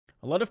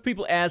A lot of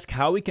people ask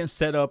how we can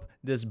set up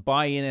this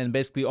buy-in and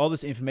basically all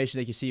this information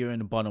that you see here in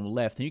the bottom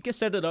left. And you can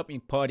set it up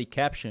in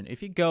PartyCaption.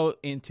 If you go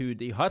into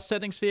the HUD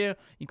settings here,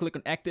 you click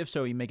on active,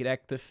 so you make it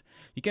active.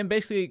 You can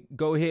basically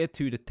go here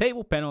to the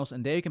table panels,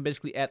 and there you can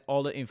basically add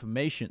all the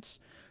informations.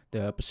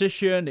 The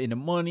position, the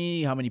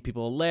money, how many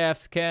people are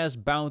left, cash,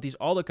 bounties,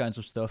 all the kinds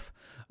of stuff.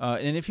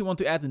 And if you want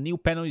to add a new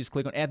panel, you just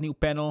click on add new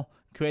panel,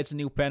 creates a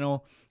new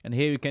panel. And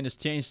here you can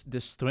just change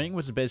the string,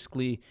 which is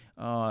basically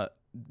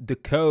the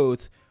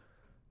code,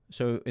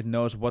 so it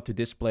knows what to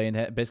display,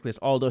 and basically it's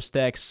all those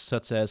tags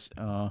such as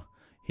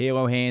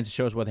hero hand,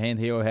 shows what hand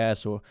hero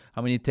has, or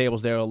how many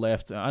tables there are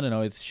left. I don't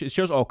know. It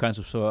shows all kinds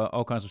of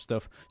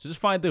stuff. So just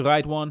find the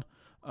right one.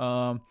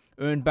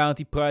 Earn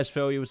bounty, price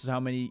value, which is how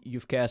many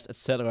you've cast,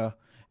 etc.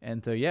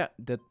 And yeah,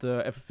 that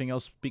everything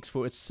else speaks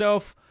for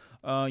itself.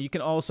 You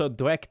can also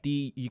drag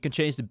you can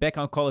change the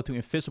background color to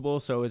invisible,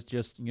 so it's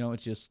just it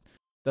just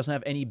doesn't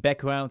have any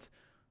background,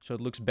 so it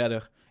looks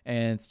better.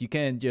 And you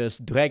can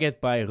just drag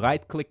it by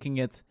right-clicking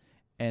it,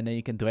 and then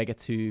you can drag it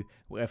to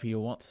wherever you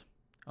want.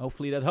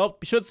 Hopefully that helped.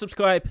 Be sure to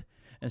subscribe,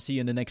 and see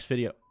you in the next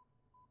video.